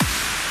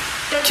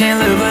Can't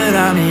live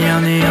without me,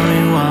 I'm the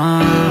only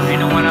one. Ain't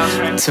no one else,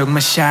 right? Took my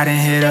shot and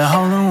hit a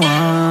hole in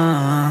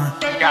one.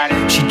 Got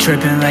it. She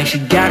trippin' like she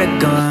got a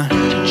gun.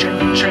 She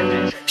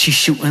trippin'. She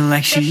shootin'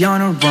 like she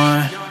on a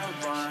run.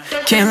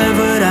 Can't live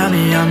without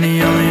me, I'm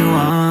the only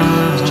one.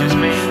 It's just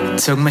me.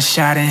 Took my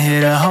shot and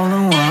hit a hole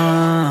in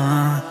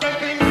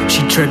one.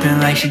 She trippin'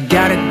 like she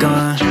got a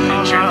gun.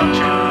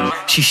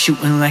 She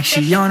shootin' like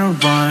she on a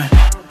run.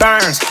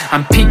 Burns,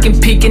 I'm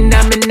peeking,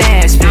 I'm an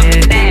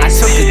Aspen. I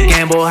took a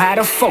gamble, how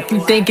the fuck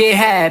you think it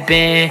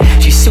happened?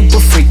 She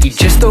super freaky,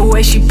 just the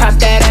way she popped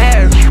that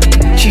ass.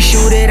 She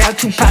shoot it out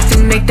two pops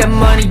to make that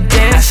money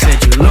dance. I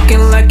said you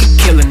looking like a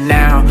killer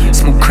now,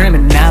 smooth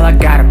criminal. I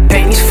gotta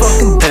pay these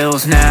fucking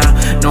bills now.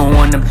 No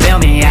one to bail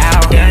me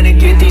out. Gonna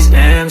get these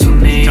M's with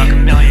me.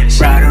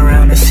 Ride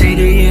around the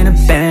city in a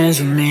Benz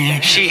with me.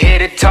 She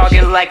hit a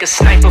target like a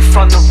sniper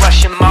from the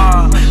Russian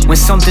mob. When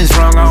something's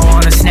wrong, I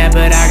wanna snap,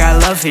 but I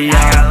got love for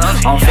y'all.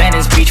 On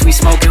Venice Beach, we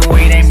smoking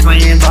weed, ain't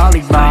playing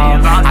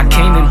volleyball. I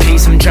came in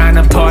peace, I'm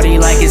tryna party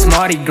like it's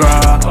Mardi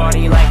Gras.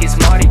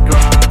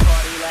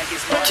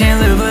 Can't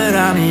live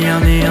without me,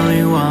 I'm the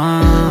only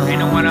one. Ain't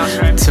no one else,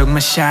 right? Took my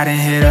shot and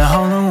hit a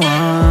hole in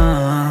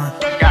one.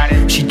 Got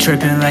it. She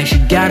trippin' like she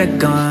got a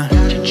gun.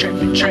 She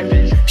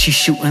trippin'. She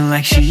shootin'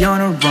 like she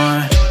on a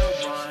run.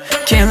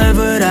 Can't live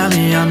without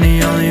me, I'm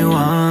the only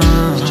one.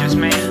 It's just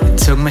me.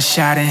 Took my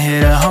shot and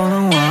hit a hole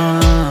in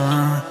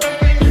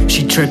one.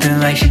 She trippin'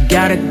 like she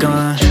got a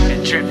gun.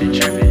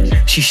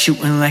 Trippin'. She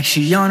shootin' like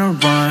she on a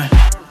run.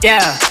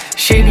 Yeah,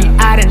 she be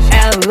out in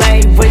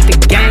LA with the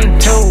gang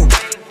too.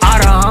 All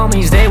the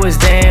homies, they was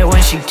there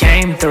when she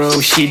came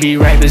through. She be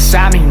right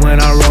beside me when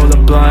I roll a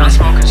blunt.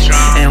 Smoking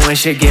strong. And when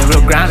she get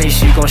real grimy,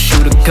 she gon'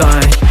 shoot a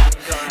gun.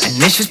 And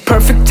this is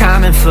perfect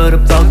timing for the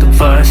both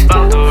of us.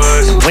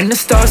 And when the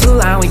stars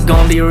align, we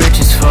gon' be rich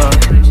as fuck.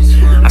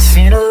 I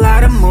seen a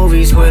lot of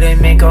movies where they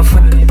make off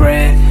with the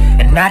bread.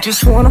 And I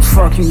just wanna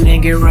fuck you,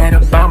 then get right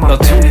about my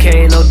Little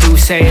 2K, little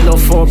Deuce, little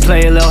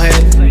foreplay, little head.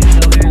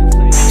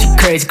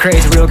 She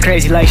crazy, real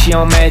crazy like she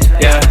on meds,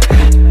 yeah.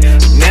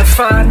 Never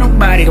find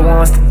nobody that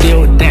wants to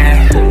deal with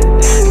that.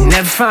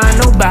 Never find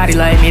nobody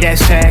like me,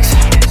 that's facts.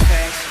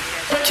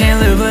 Can't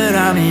live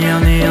without me,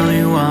 I'm the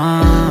only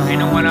one. Ain't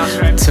no one else,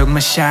 right? Took my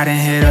shot and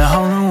hit a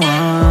hole in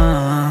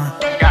one.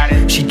 Got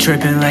it. She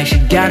trippin' like she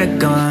got a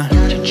gun.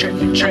 She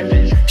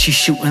trippin'. She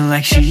shootin'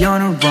 like she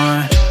on a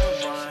run.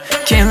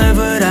 Can't live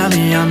without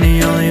me, I'm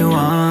the only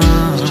one.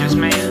 It's just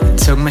me.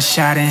 Took my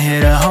shot and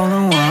hit a hole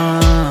in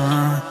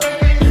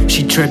one.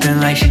 She trippin'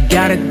 like she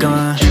got a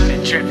gun.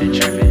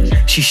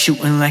 Trippin'. She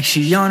shootin' like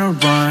she on a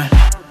run.